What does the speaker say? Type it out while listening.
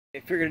I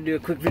figured to do a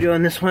quick video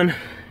on this one.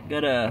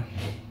 Got a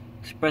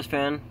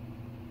Express-Fan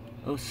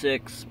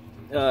 06.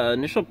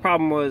 Initial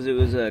problem was it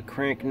was a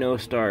crank no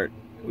start.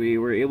 We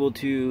were able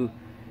to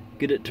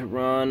get it to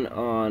run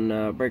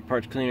on brake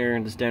parts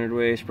cleaner the standard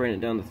way, spraying it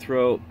down the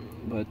throat,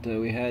 but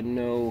we had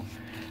no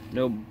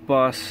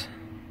bus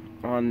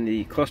on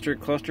the cluster.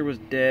 Cluster was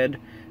dead,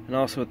 and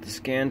also with the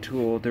scan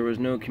tool there was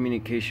no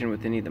communication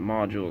with any of the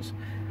modules.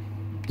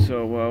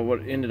 So what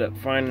ended up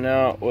finding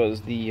out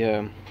was the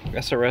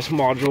SRS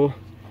module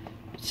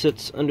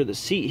sits under the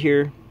seat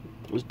here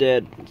was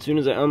dead. As soon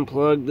as I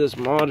unplugged this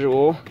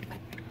module,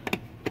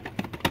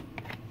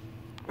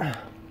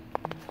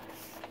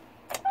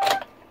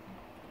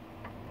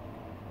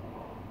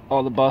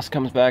 all the bus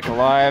comes back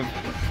alive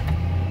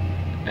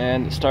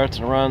and it starts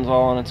and runs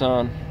all on its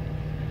own.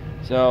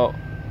 So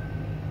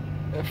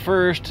at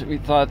first we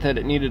thought that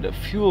it needed a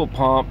fuel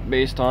pump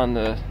based on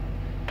the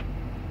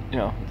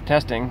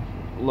testing,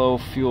 low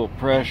fuel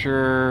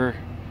pressure.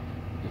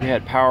 We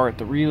had power at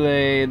the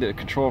relay, the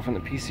control from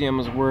the PCM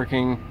was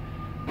working,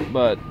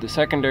 but the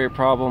secondary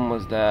problem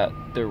was that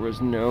there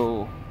was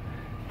no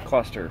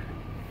cluster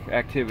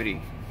activity.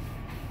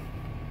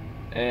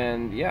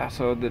 And yeah,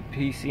 so the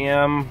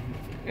PCM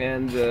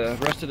and the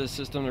rest of the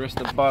system, the rest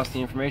of the bus,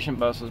 the information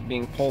bus, was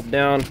being pulled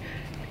down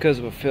because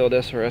of a failed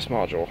SRS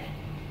module.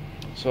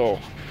 So,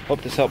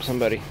 hope this helps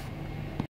somebody.